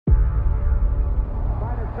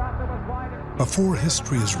Before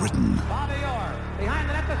history is written,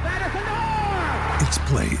 it's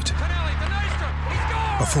played.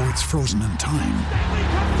 Before it's frozen in time,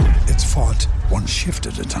 it's fought one shift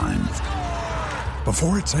at a time.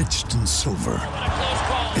 Before it's etched in silver,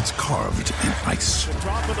 it's carved in ice.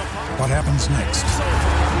 What happens next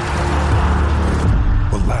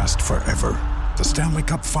will last forever. The Stanley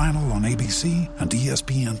Cup Final on ABC and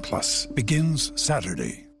ESPN Plus begins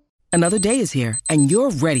Saturday. Another day is here, and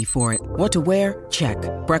you're ready for it. What to wear? Check.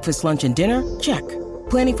 Breakfast, lunch, and dinner? Check.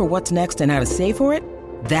 Planning for what's next and how to save for it?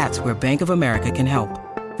 That's where Bank of America can help.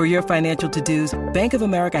 For your financial to-dos, Bank of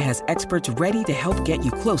America has experts ready to help get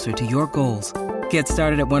you closer to your goals. Get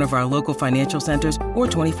started at one of our local financial centers or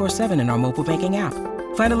 24/7 in our mobile banking app.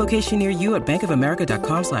 Find a location near you at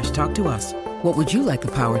bankofamerica.com/talktous. What would you like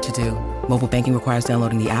the power to do? Mobile banking requires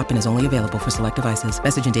downloading the app and is only available for select devices.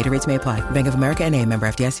 Message and data rates may apply. Bank of America N.A., member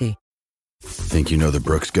FDIC. Think you know the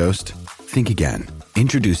Brooks Ghost? Think again.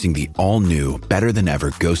 Introducing the all-new,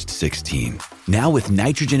 better-than-ever Ghost 16. Now with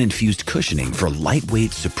nitrogen-infused cushioning for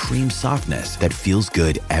lightweight, supreme softness that feels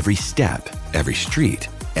good every step, every street,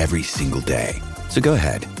 every single day. So go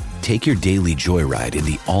ahead, take your daily joyride in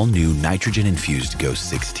the all-new nitrogen-infused Ghost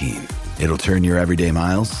 16. It'll turn your everyday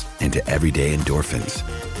miles into everyday endorphins.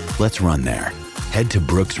 Let's run there. Head to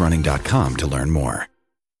brooksrunning.com to learn more.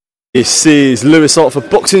 This is Lewis Ott for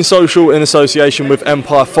Boxing Social in association with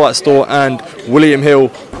Empire Fight Store and William Hill.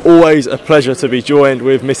 Always a pleasure to be joined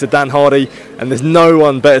with Mr. Dan Hardy, and there's no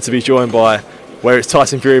one better to be joined by where it's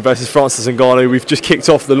Tyson Fury versus Francis Ngannou. We've just kicked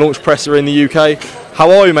off the launch presser in the UK. How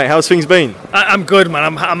are you, mate? How's things been? I'm good,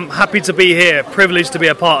 man. I'm happy to be here. Privileged to be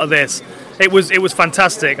a part of this. It was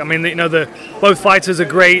fantastic. I mean, both fighters are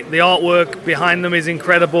great. The artwork behind them is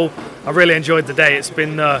incredible. I really enjoyed the day. It's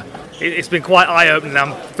been quite eye-opening.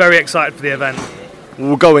 I'm very excited for the event.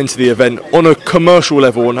 We'll go into the event on a commercial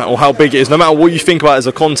level or how big it is. No matter what you think about it as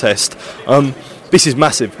a contest, this is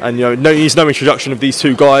massive. And needs no introduction of these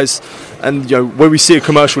two guys. And when we see a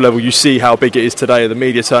commercial level, you see how big it is today, the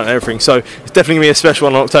media turn and everything. So it's definitely going to be a special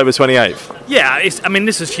one on October 28th. Yeah,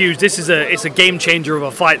 this is huge. It's a game changer of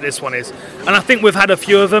a fight. This one is, and I think we've had a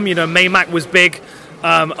few of them. Maymack was big.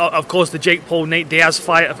 Of course, the Jake Paul Nate Diaz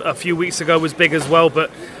fight a few weeks ago was big as well,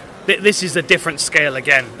 but this is a different scale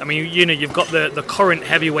again. I mean, you've got the current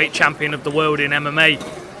heavyweight champion of the world in MMA.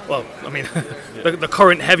 Well, I mean, the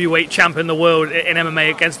current heavyweight champion of the world in MMA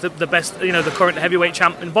against the best, the current heavyweight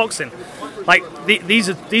champ in boxing. Like these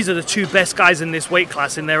are the two best guys in this weight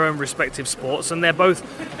class in their own respective sports, and they're both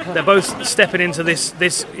stepping into this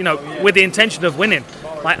with the intention of winning.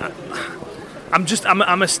 Like,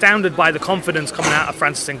 I'm astounded by the confidence coming out of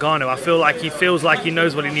Francis Ngannou. I feel like he feels like he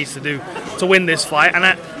knows what he needs to do to win this fight, and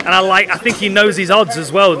I think he knows his odds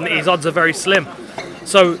as well. And his odds are very slim.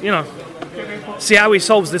 So see how he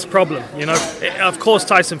solves this problem. Of course,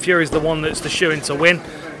 Tyson Fury is the one that's the shoo-in to win.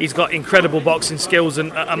 He's got incredible boxing skills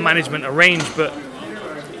and management of range, but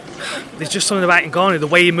there's just something about Ngannou, the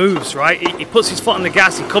way he moves, right? He puts his foot on the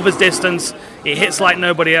gas, he covers distance, he hits like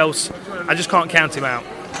nobody else. I just can't count him out.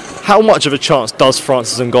 How much of a chance does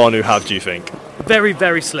Francis Ngannou have, do you think? Very,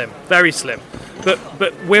 very slim. Very slim. But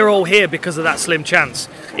we're all here because of that slim chance.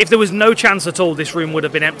 If there was no chance at all, this room would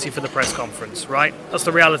have been empty for the press conference, right? That's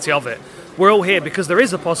the reality of it. We're all here because there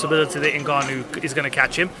is a possibility that Ngannou is going to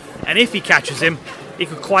catch him. And if he catches him, he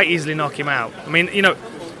could quite easily knock him out. I mean,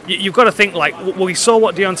 you've got to think we saw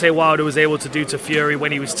what Deontay Wilder was able to do to Fury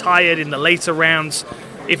when he was tired in the later rounds.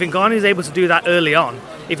 If Ngannou is able to do that early on,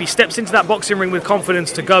 if he steps into that boxing ring with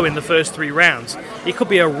confidence to go in the first 3 rounds, he could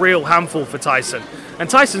be a real handful for Tyson. And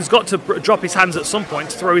Tyson's got to drop his hands at some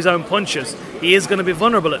point to throw his own punches. He is going to be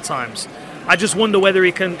vulnerable at times. I just wonder whether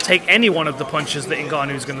he can take any one of the punches that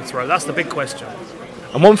Ngannou is going to throw. That's the big question.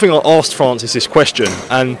 And one thing I asked Francis this question,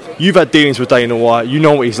 and you've had dealings with Dana White, you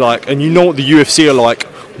know what he's like, and you know what the UFC are like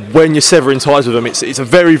when you're severing ties with them. It's a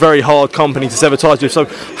very, very hard company to sever ties with. So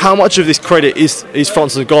how much of this credit is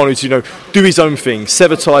Francis Ngannou to do his own thing,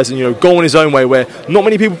 sever ties and go on his own way, where not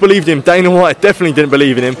many people believed in him. Dana White definitely didn't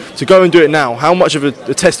believe in him. To go and do it now, how much of a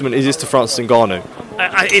testament is this to Francis Ngannou?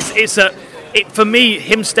 For me,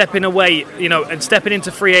 him stepping away, and stepping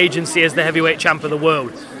into free agency as the heavyweight champ of the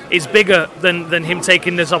world is bigger than him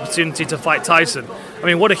taking this opportunity to fight Tyson. I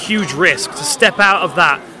mean, what a huge risk to step out of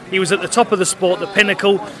that. He was at the top of the sport, the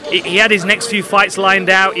pinnacle. He had his next few fights lined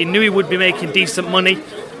out. He knew he would be making decent money,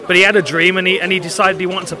 but he had a dream, and he decided he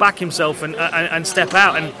wanted to back himself and step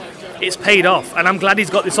out, and it's paid off. And I'm glad he's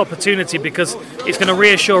got this opportunity because it's going to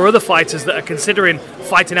reassure other fighters that are considering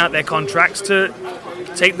fighting out their contracts to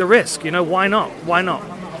take the risk. Why not? Why not?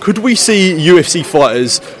 Could we see UFC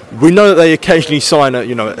fighters We know that they occasionally sign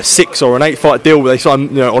a 6 or an 8 fight deal where they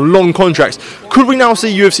sign on long contracts. Could we now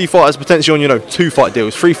see UFC fighters potentially on 2 fight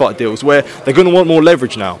deals, 3 fight deals, where they're going to want more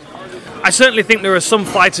leverage now? I certainly think there are some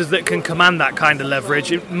fighters that can command that kind of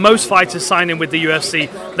leverage. Most fighters signing with the UFC,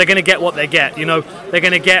 they're going to get what they get. They're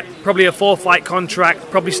going to get probably a 4-fight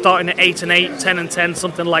contract, probably starting at 8-8, 10-10,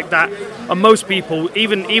 something like that. And most people,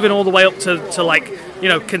 even all the way up to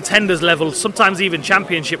contenders level, sometimes even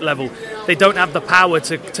championship level, they don't have the power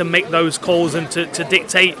to make those calls and to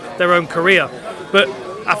dictate their own career. But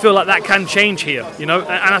I feel like that can change here, and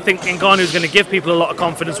I think Ngannou is going to give people a lot of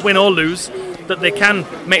confidence, win or lose, that they can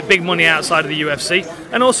make big money outside of the UFC.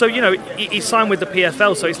 And also, he signed with the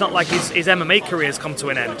PFL, so it's not like his MMA career has come to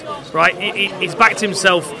an end, right? He's backed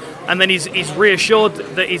himself, and then he's reassured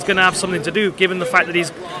that he's going to have something to do, given the fact that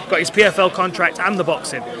he's got his PFL contract and the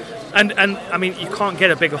boxing. And I mean, you can't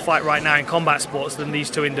get a bigger fight right now in combat sports than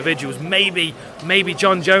these two individuals. Maybe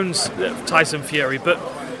John Jones, Tyson Fury, but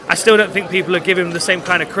I still don't think people are giving him the same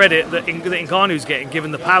kind of credit that Ngannou's getting,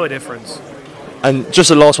 given the power difference. And just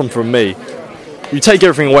the last one from me. You take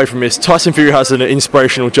everything away from this. Tyson Fury has an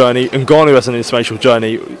inspirational journey, and Ngannou has an inspirational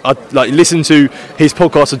journey. I listened to his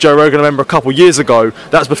podcast with Joe Rogan, I remember, a couple of years ago.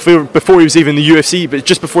 That's before he was even in the UFC, but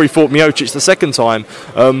just before he fought Miocic the second time.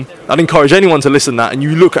 I'd encourage anyone to listen to that, and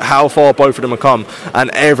you look at how far both of them have come, and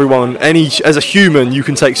everyone, as a human, you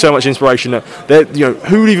can take so much inspiration.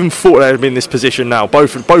 Who would even thought they'd be in this position now?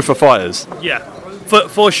 Both are fighters. Yeah,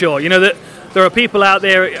 for sure. That. There are people out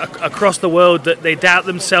there across the world that they doubt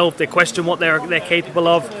themselves, they question what they're capable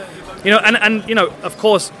of. Of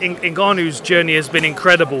course, Ngannou's journey has been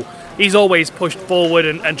incredible. He's always pushed forward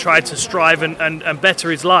and tried to strive and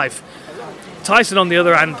better his life. Tyson, on the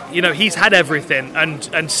other hand, he's had everything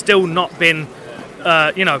and still not been,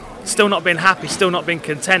 still not been happy, still not been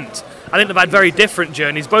content. I think they've had very different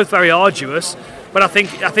journeys, both very arduous. But I think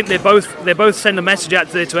they both send a message out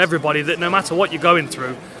there to everybody that no matter what you're going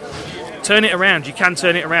through, turn it around. You can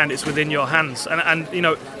turn it around. It's within your hands. And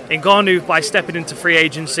Ngannou by stepping into free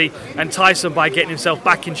agency, and Tyson by getting himself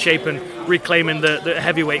back in shape and reclaiming the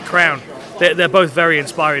heavyweight crown. They're both very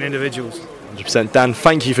inspiring individuals. 100%. Dan,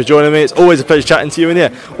 thank you for joining me. It's always a pleasure chatting to you.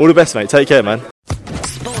 And all the best, mate. Take care, man.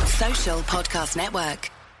 Sports Social Podcast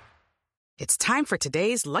Network. It's time for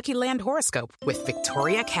today's Lucky Land horoscope with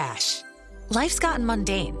Victoria Cash. Life's gotten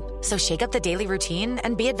mundane, so shake up the daily routine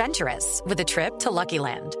and be adventurous with a trip to Lucky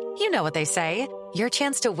Land. You know what they say, your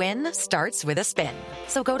chance to win starts with a spin.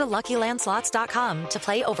 So go to LuckyLandSlots.com to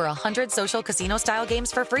play over 100 social casino-style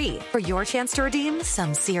games for free for your chance to redeem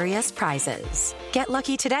some serious prizes. Get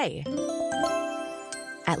lucky today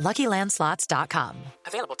at LuckyLandSlots.com.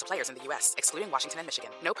 Available to players in the U.S., excluding Washington and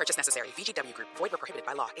Michigan. No purchase necessary. VGW Group. Void where prohibited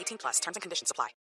by law. 18+. Terms and conditions apply.